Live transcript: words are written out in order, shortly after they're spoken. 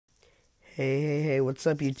Hey, what's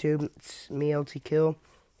up, YouTube? It's me, Ltkill,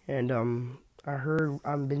 and I heard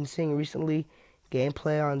I've been seeing recently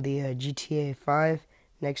gameplay on the GTA 5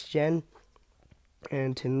 next gen,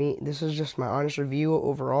 and to me, this is just my honest review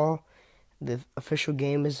overall. The official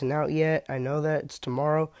game isn't out yet. I know that it's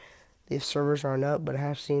tomorrow. The servers aren't up, but I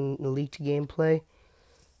have seen the leaked gameplay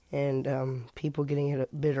and people getting it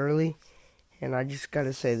a bit early. And I just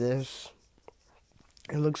gotta say this: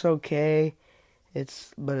 it looks okay.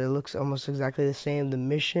 But it looks almost exactly the same. The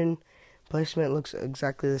mission placement looks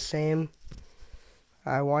exactly the same.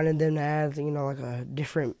 I wanted them to add, like a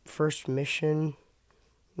different first mission.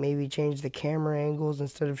 Maybe change the camera angles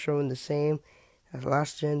instead of showing the same as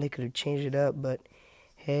last gen. They could have changed it up, but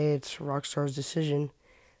hey, it's Rockstar's decision.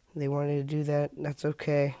 They wanted to do that. That's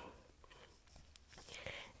okay.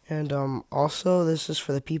 And also, this is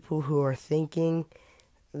for the people who are thinking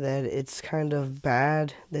that it's kind of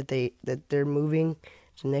bad that they're moving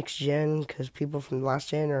to next gen because people from last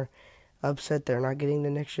gen are upset they're not getting the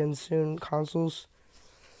next gen soon consoles.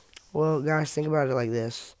 Well, guys, think about it like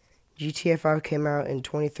this: GTA 5 came out in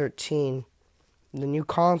 2013. The new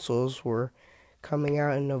consoles were coming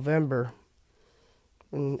out in November.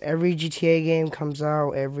 And every GTA game comes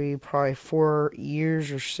out every probably 4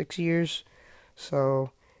 years or 6 years.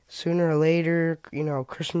 So sooner or later,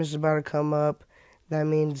 Christmas is about to come up. That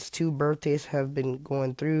means two birthdays have been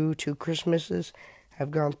going through, two Christmases have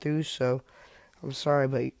gone through, so I'm sorry,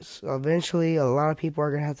 but eventually a lot of people are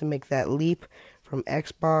going to have to make that leap from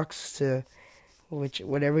Xbox to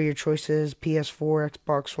whatever your choice is, PS4,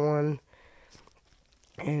 Xbox One.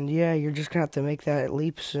 And yeah, you're just going to have to make that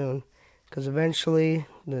leap soon, because eventually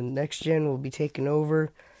the next gen will be taken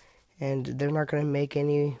over, and they're not going to make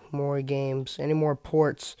any more games, any more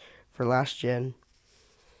ports for last gen.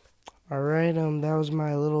 Alright, that was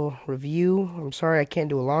my little review. I'm sorry I can't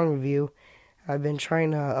do a long review. I've been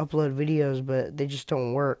trying to upload videos, but they just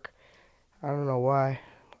don't work. I don't know why.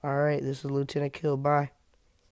 Alright, this is Ltkill. Bye.